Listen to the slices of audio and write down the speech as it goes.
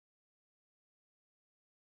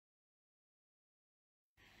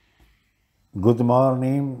Good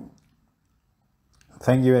morning.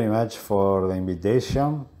 Thank you very much for the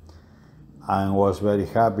invitation. I was very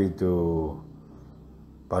happy to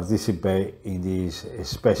participate in this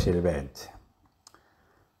special event.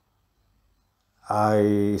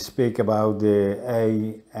 I speak about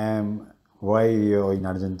the AM radio in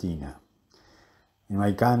Argentina. In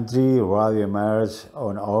my country, radio emerged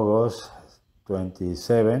on August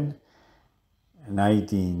 27,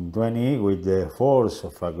 1920 with the force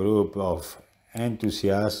of a group of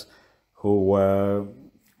enthusiasts who were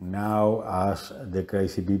known as the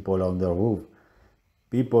crazy people on the roof,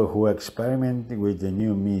 people who experimented with the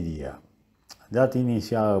new media. That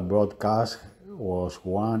initial broadcast was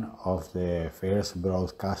one of the first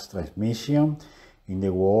broadcast transmission in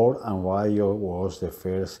the world, and radio was the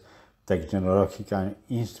first technological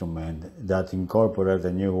instrument that incorporated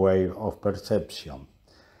a new way of perception.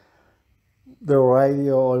 The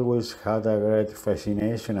radio always had a great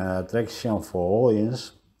fascination and attraction for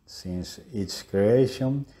audience. Since its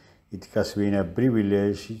creation, it has been a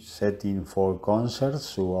privileged setting for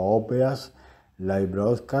concerts, operas, live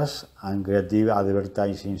broadcasts, and creative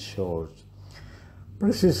advertising shows.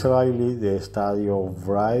 Precisely the study of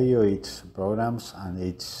radio, its programs, and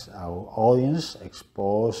its audience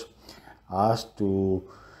expose us to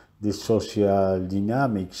the social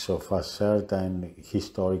dynamics of a certain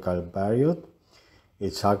historical period,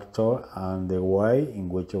 its actor, and the way in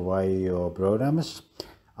which radio programs,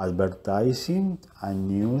 advertising, and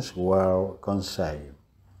news were conceived.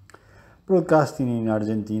 Broadcasting in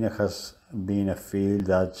Argentina has been a field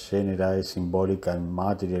that generates symbolic and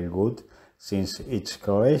material good since its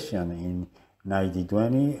creation in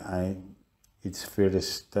 1920, and its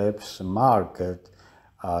first steps marked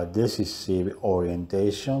a decisive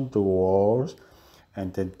orientation towards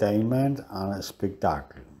entertainment and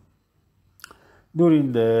spectacle.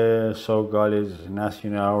 During the so-called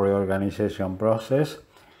national reorganization process,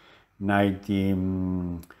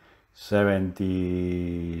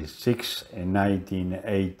 1976 and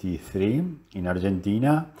 1983 in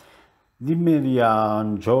Argentina, the media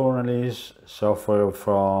and journalists suffered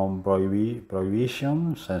from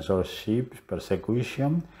prohibition, censorship,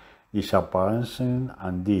 persecution, disappearance,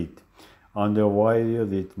 and death, and the radio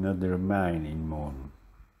did not remain immune.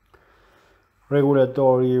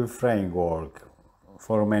 Regulatory framework.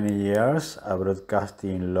 For many years, a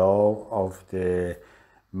broadcasting law of the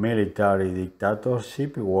military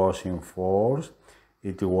dictatorship was enforced.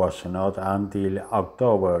 It was not until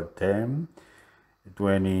October 10,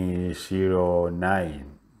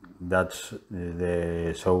 2009 that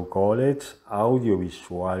the so-called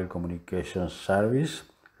Audiovisual Communication Service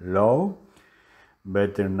law,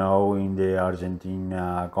 better known in the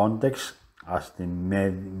Argentina context as the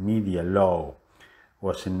media law,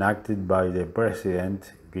 was enacted by the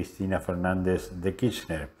President Cristina Fernandez de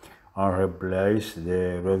Kirchner and replaced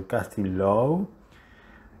the broadcasting law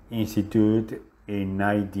instituted in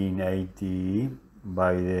 1980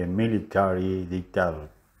 by the military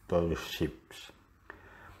dictatorships.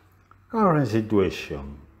 Current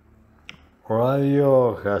situation.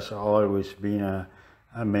 Radio has always been a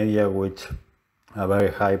media with a very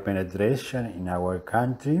high penetration in our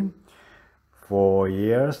country. For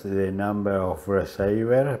years, the number of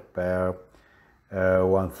receivers per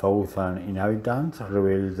 1,000 inhabitants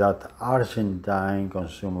reveals that Argentine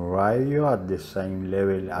consume radio at the same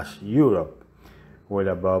level as Europe, well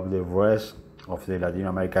above the rest of the Latin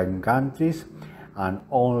American countries, and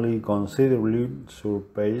only considerably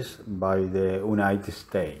surpassed by the United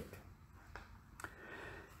States.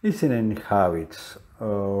 Listening habits.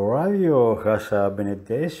 Radio has a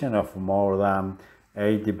penetration of more than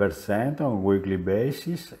 80% on a weekly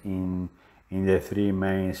basis in the three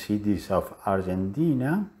main cities of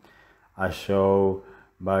Argentina, as shown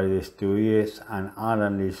by the studies and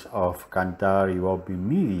analysis of Cantar y Bopi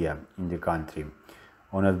media in the country.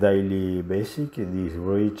 On a daily basis, this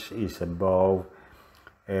reach is above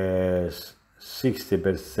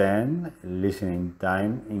 60% listening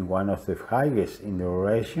time, in one of the highest in the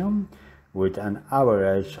region, with an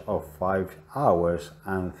average of 5 hours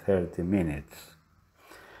and 30 minutes.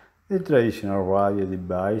 The traditional radio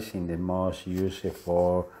device is the most used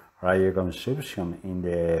for radio consumption in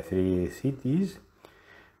the three cities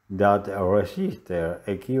that register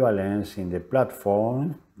equivalence in the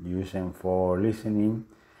platform used for listening.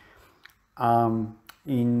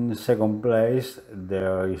 In second place,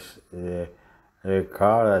 there is the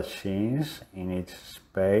car change in its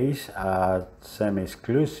space as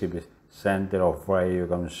semi-exclusive center of radio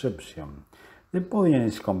consumption. The podium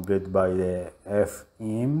is completed by the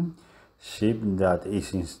FM chip that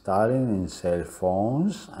is installed in cell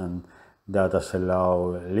phones and that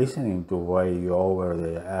allows listening to radio over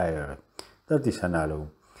the air. That is analog.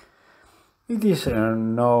 It is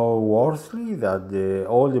noteworthy that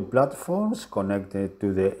all the platforms connected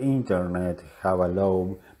to the internet have a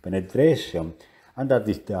low penetration, and that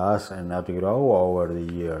it does not grow over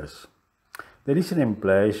the years. The listening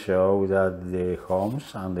place shows that the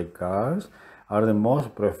homes and the cars are the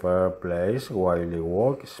most preferred place, while the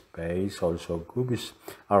workspace also occupies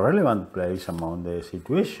a relevant place among the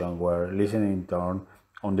situations where listening turns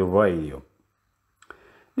on the radio.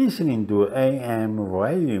 Listening to AM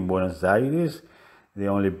radio in Buenos Aires, the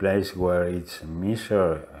only place where it's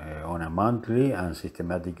measured on a monthly and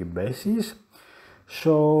systematic basis,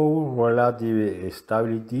 shows relative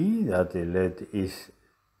stability that led it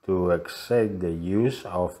to accept the use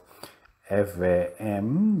of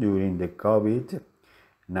FM during the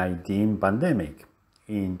COVID-19 pandemic.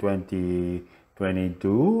 In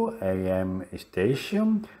 2022, AM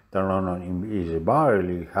station turn-on is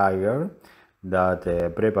barely higher than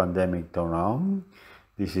pre-pandemic turn-on.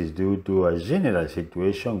 This is due to a general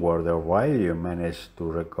situation where the radio managed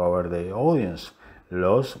to recover the audience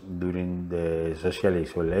lost during the social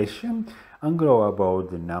isolation and grow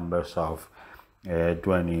above the numbers of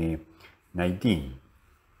 2019.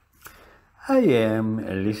 AM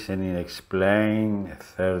listening explains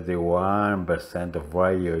 31% of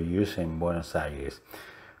radio use in Buenos Aires.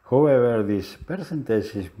 However, this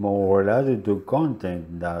percentage is more related to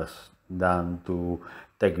content than to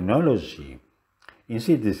technology. In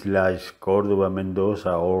cities like Córdoba,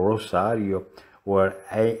 Mendoza, or Rosario, where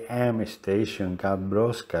AM station can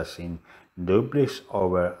broadcast in duplex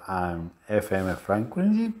over an FM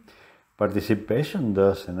frequency, participation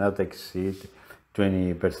does not exceed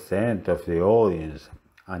 20% of the audience,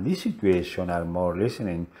 and these situations are more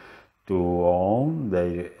listening to on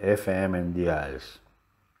their FM dials.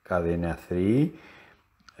 Cadena 3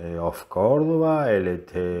 of Córdoba,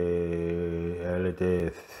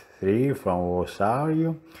 LT3 from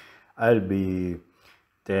Rosario,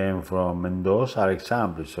 LB10 from Mendoza are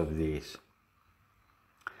examples of this.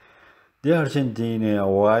 The Argentine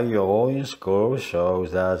radio audience curve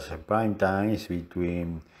shows that prime time is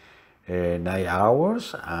between 9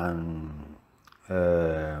 hours and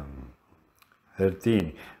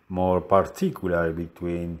 13, more particularly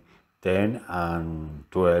between 10 and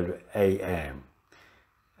 12 a.m.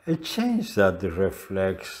 A change that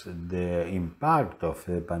reflects the impact of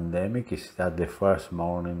the pandemic is that the first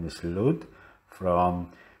morning slot from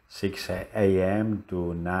 6 a.m.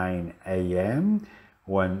 to 9 a.m.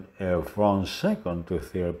 went from second to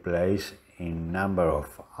third place in number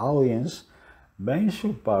of audience, being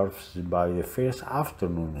surpassed by the first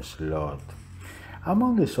afternoon slot.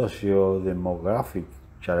 Among the socio-demographic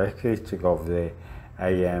characteristics of the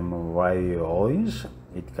AM radio audience,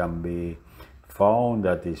 it can be found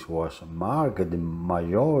that it was marked the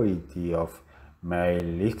majority of male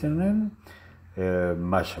listeners,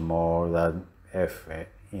 much more than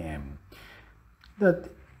FM. That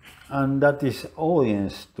is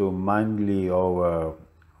audience to mainly over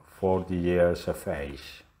 40 years of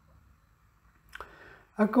age.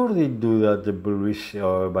 According to that published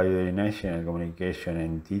by the national communication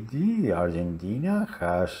entity, Argentina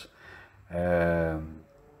has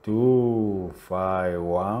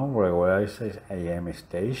 251 regularized AM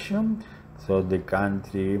stations, so the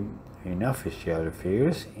country in official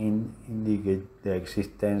figures indicate the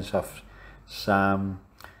existence of some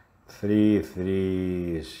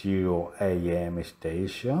 330 AM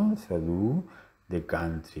stations through the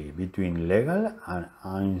country between legal and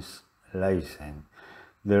unlicensed.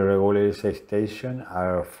 The regularized stations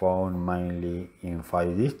are found mainly in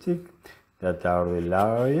 5 districts that are the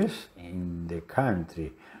largest in the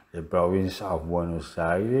country: the province of Buenos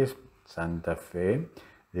Aires, Santa Fe,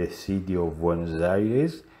 the city of Buenos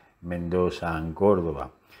Aires, Mendoza, and Córdoba.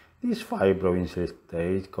 These 5 provincial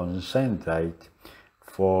states concentrate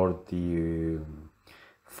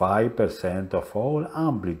 45% of all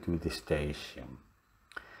amplitude stations.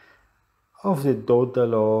 Of the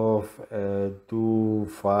total of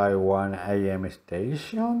 251 AM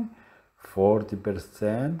stations,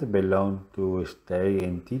 40% belong to state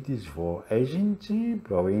entities for agency,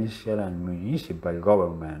 provincial and municipal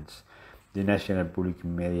governments, the National Public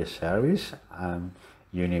Media Service, and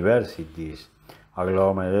universities.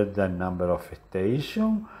 Agglomerated number of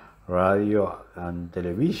stations, radio and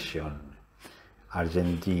television,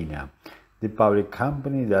 Argentina. The public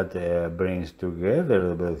company that brings together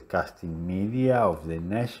the broadcasting media of the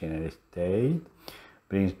national state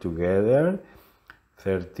brings together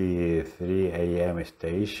 33 AM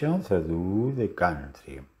stations through the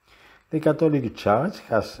country. The Catholic Church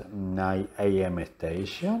has 9 AM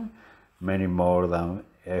stations, many more than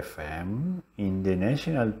FM, in the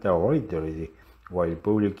national territory, while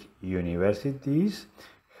public universities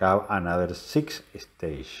have another 6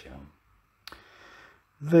 stations.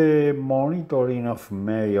 The monitoring of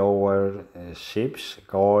media ships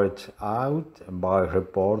carried out by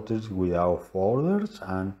reporters without borders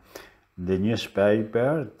and the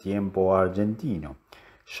newspaper Tiempo Argentino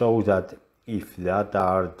shows that if data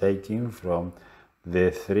are taken from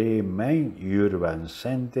the 3 main urban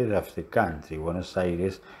centers of the country, Buenos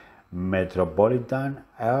Aires metropolitan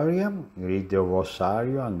area, Greater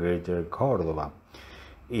Rosario and Greater Córdoba,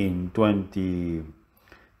 in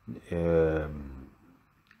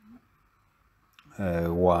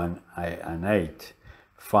 2001 and 8,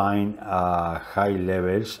 find high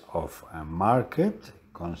levels of market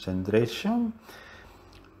concentration,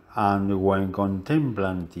 and when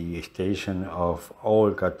contemplating the station of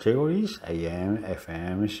all categories, AM,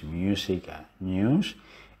 FM, music, news,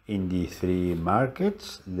 in the 3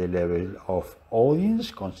 markets, the level of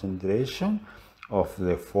audience concentration of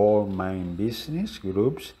the 4 main business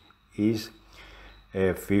groups is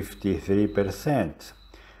 53%.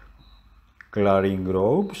 Clarín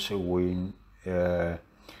groups with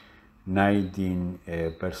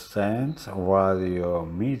 19%, Radio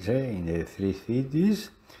Mitre in the 3 cities,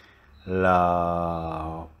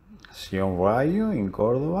 La Sion Radio in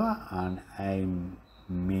Córdoba and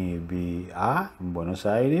MBA in Buenos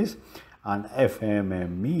Aires and FM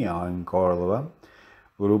Mia in Córdoba.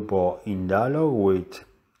 Grupo Indalo with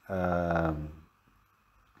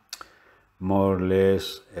more or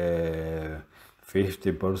less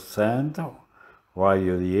 50%,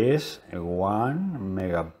 Radio 10, 1,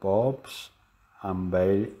 Megapops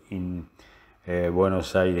unveiled in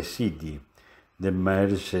Buenos Aires City. The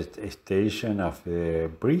merged station of the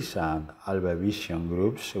Brisa and Alba Vision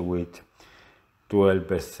groups with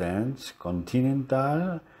 12%,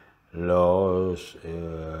 Continental, Los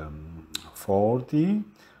 40,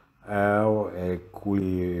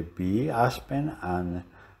 QP, Aspen, and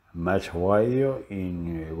Match Radio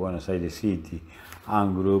in Buenos Aires City,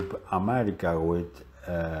 and Group America with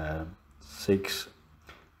 6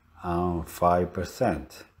 and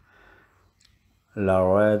 5%. La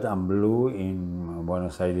Red and Blue in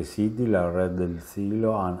Buenos Aires City, La Red del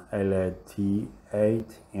Siglo, and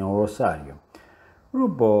LT8 in Rosario.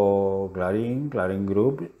 Grupo Clarín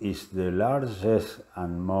Group is the largest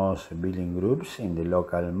and most billing groups in the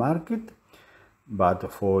local market,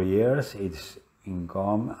 but for years its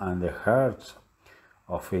income and the hearts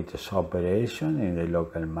of its operation in the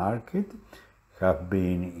local market have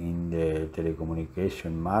been in the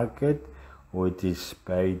telecommunication market with its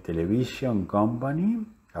paid television company,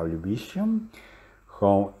 Cablevision,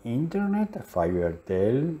 home internet,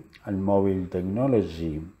 Fibertel, and mobile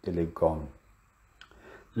technology, Telecom.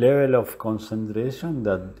 Level of concentration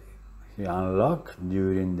that he unlocked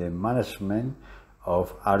during the management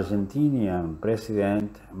of Argentinian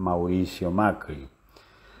President Mauricio Macri.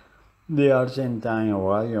 The Argentine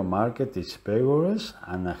radio market is vigorous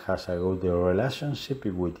and has a good relationship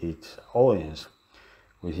with its audience.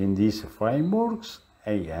 Within these frameworks,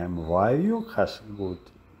 AM radio has good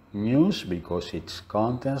news because its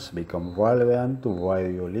contents become relevant to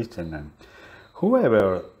radio listeners.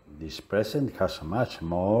 However, this present has much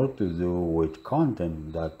more to do with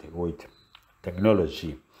content than with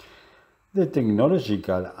technology. The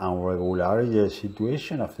technological and regulatory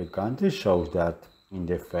situation of the country shows that in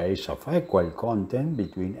the face of equal content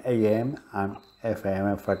between AM and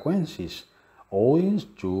FM frequencies, audience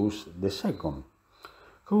choose the second.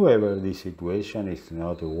 However, this situation is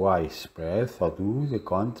not widespread throughout the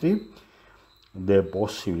country. The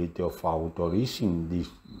possibility of authorizing this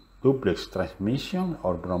duplex transmission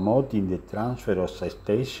or promoting the transfer of a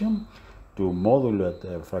station to modulate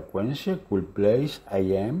frequency could place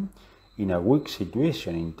AM in a weak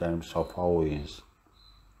situation in terms of audience.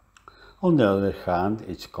 On the other hand,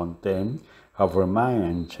 its content have remained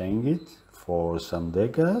unchanged for some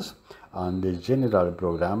decades, and the general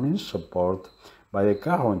programming support by the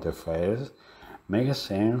current affairs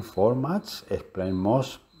magazine formats explain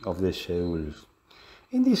most of the schedules.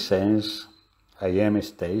 In this sense, AM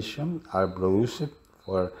stations are produced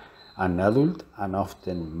for an adult and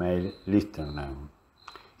often male listener.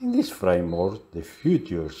 In this framework, the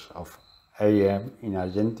futures of AM in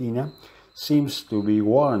Argentina seems to be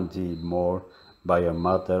warranted more by a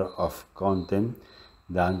matter of content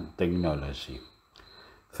than technology.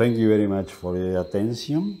 Thank you very much for your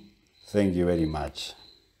attention. Thank you very much.